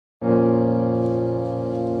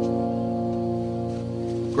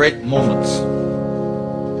Great moments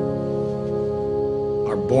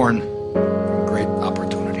are born from great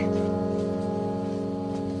opportunity.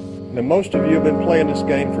 Now, most of you have been playing this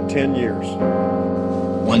game for 10 years.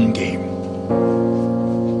 One game.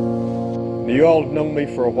 Now, you all have known me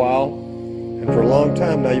for a while, and for a long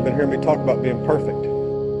time now you've been hearing me talk about being perfect.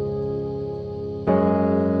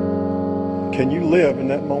 Can you live in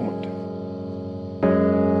that moment?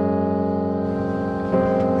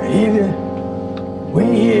 Either we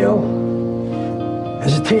heal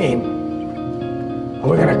as a team, or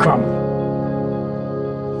we're gonna crumble.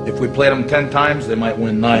 If we played them 10 times, they might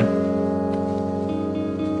win 9.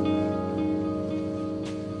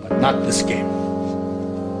 But not this game.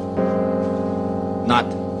 Not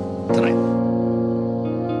tonight.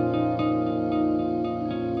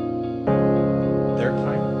 Their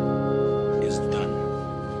time is done.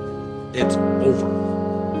 It's over.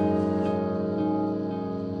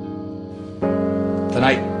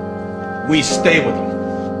 Tonight, we stay with them.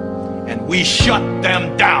 And we shut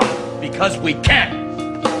them down because we can.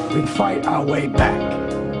 We fight our way back.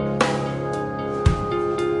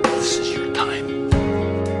 This is your time.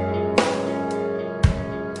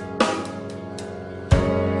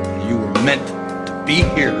 You were meant to be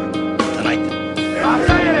here tonight. I'll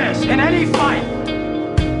tell you this, in any fight,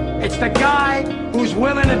 it's the guy who's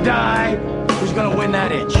willing to die who's gonna win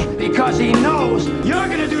that inch. Because he knows you're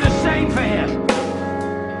gonna do the same for him.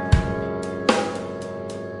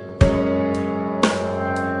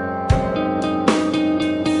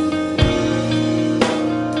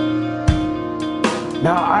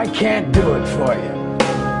 Now, I can't do it for you.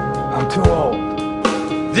 I'm too old.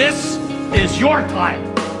 This is your time.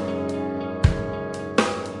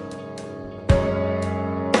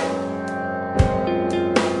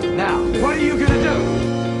 Now, what are you gonna do?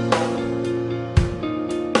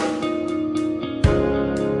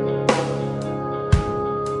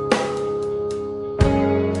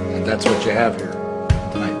 And that's what you have here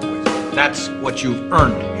tonight, boys. That's what you've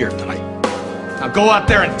earned here tonight. Now go out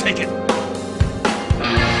there and take it.